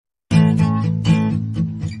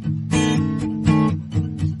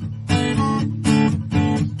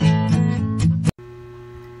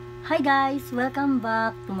Hi guys! Welcome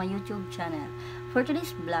back to my YouTube channel. For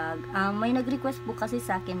today's vlog, may nag-request po kasi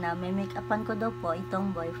sa akin na may make-upan ko daw po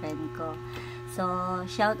itong boyfriend ko. So,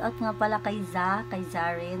 shout out nga pala kay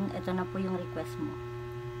Zarin. Ito na po yung request mo.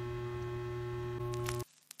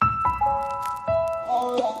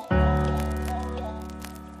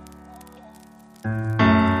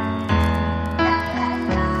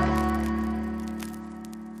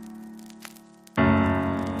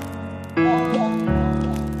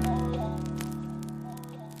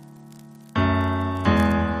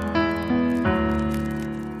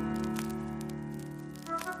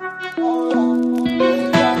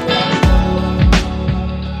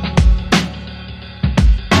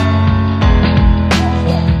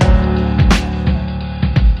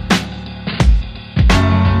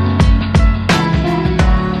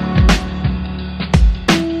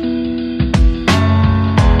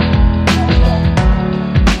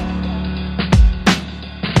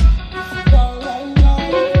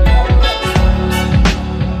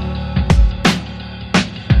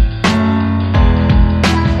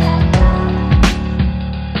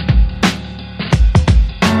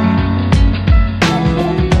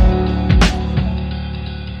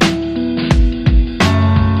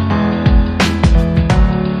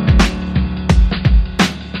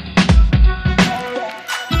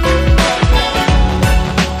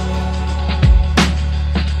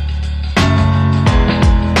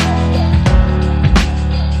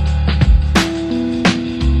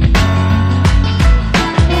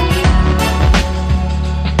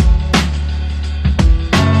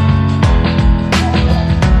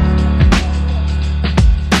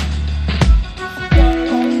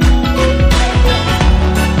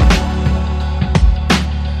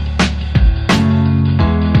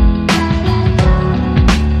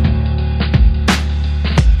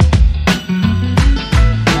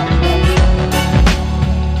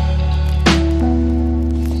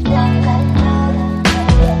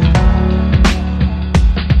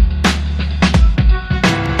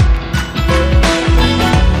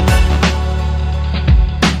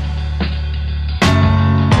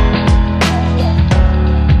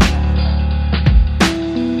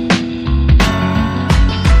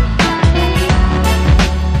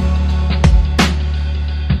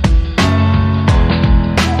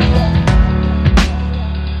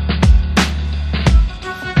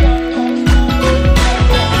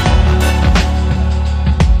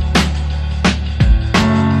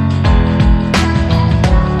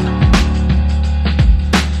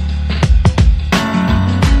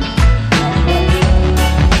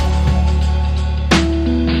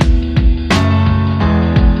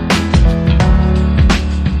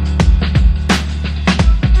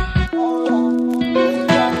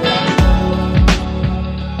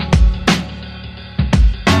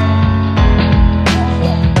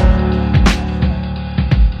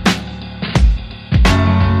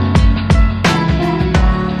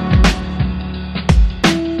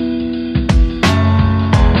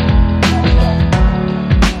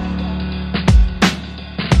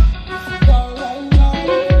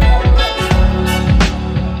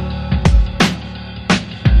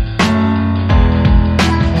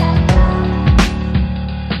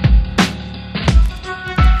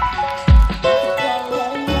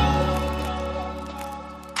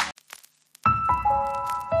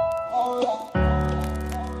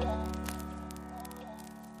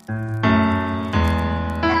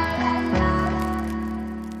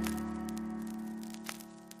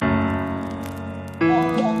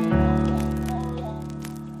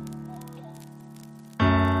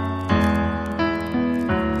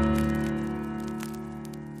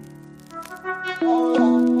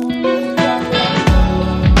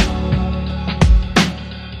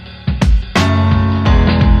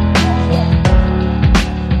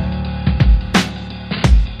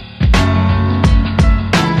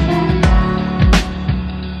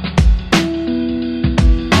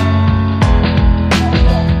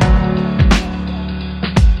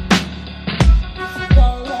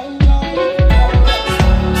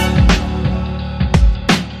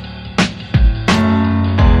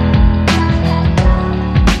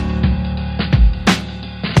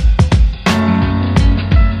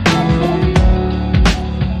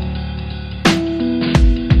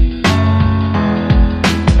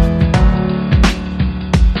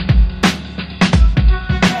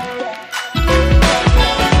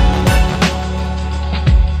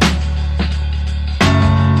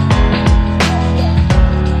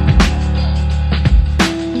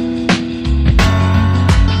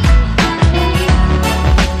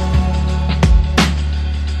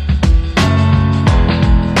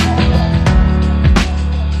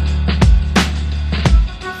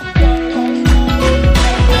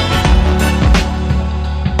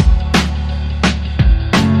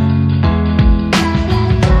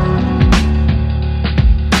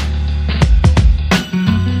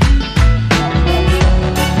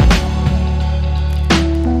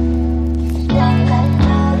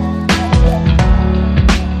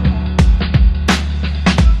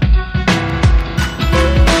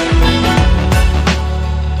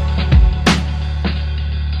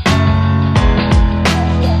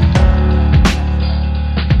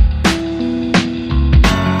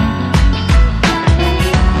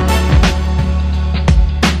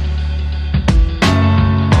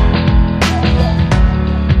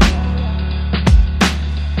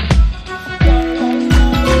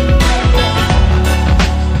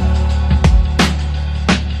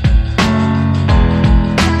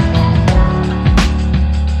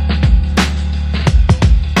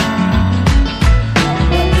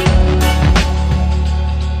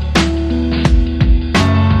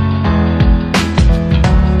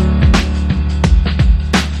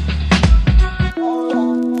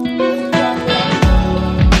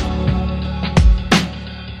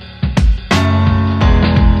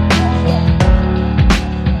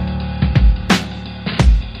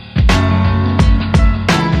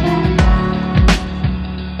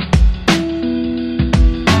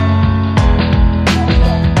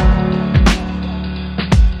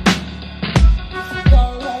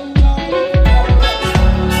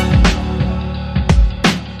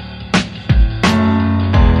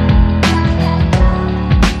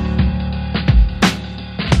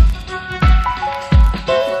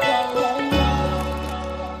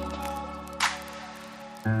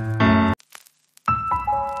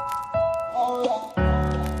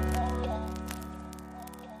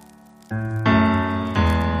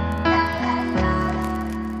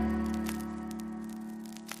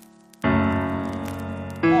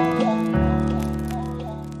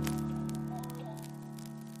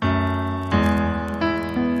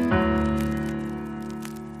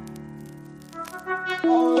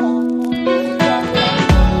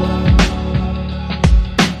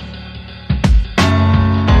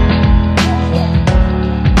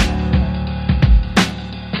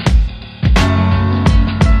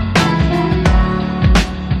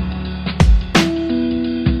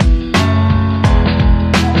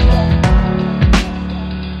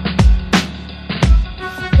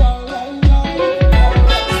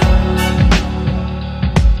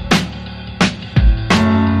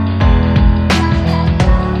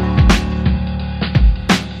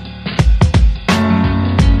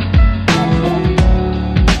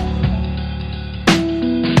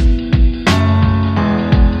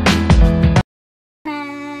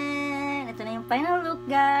 Final look,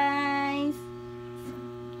 guys.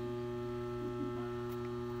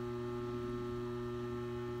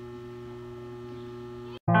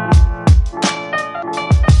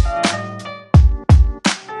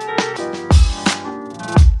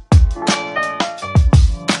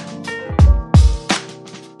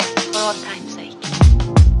 For all time's sake.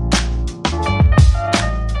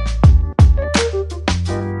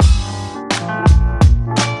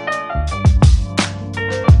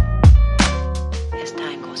 As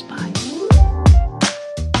time goes by.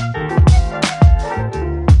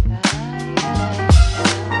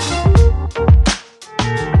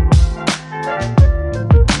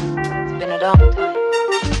 It's been a long time.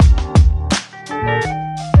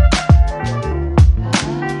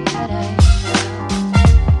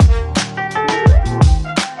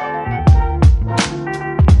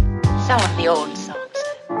 Some of the old songs.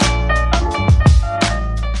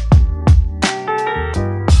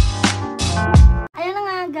 Ayan na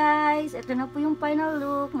nga, guys. Ito na po yung final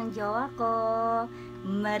look ng jowa ko,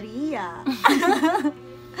 Maria.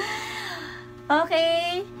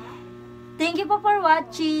 Okay. Thank you po for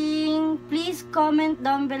watching. Please comment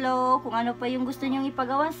down below kung ano pa yung gusto nyong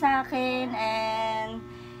ipagawa sa akin. And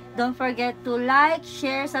don't forget to like,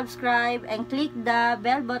 share, subscribe, and click the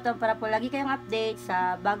bell button para po lagi kayong update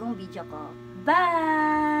sa bagong video ko.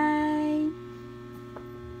 Bye!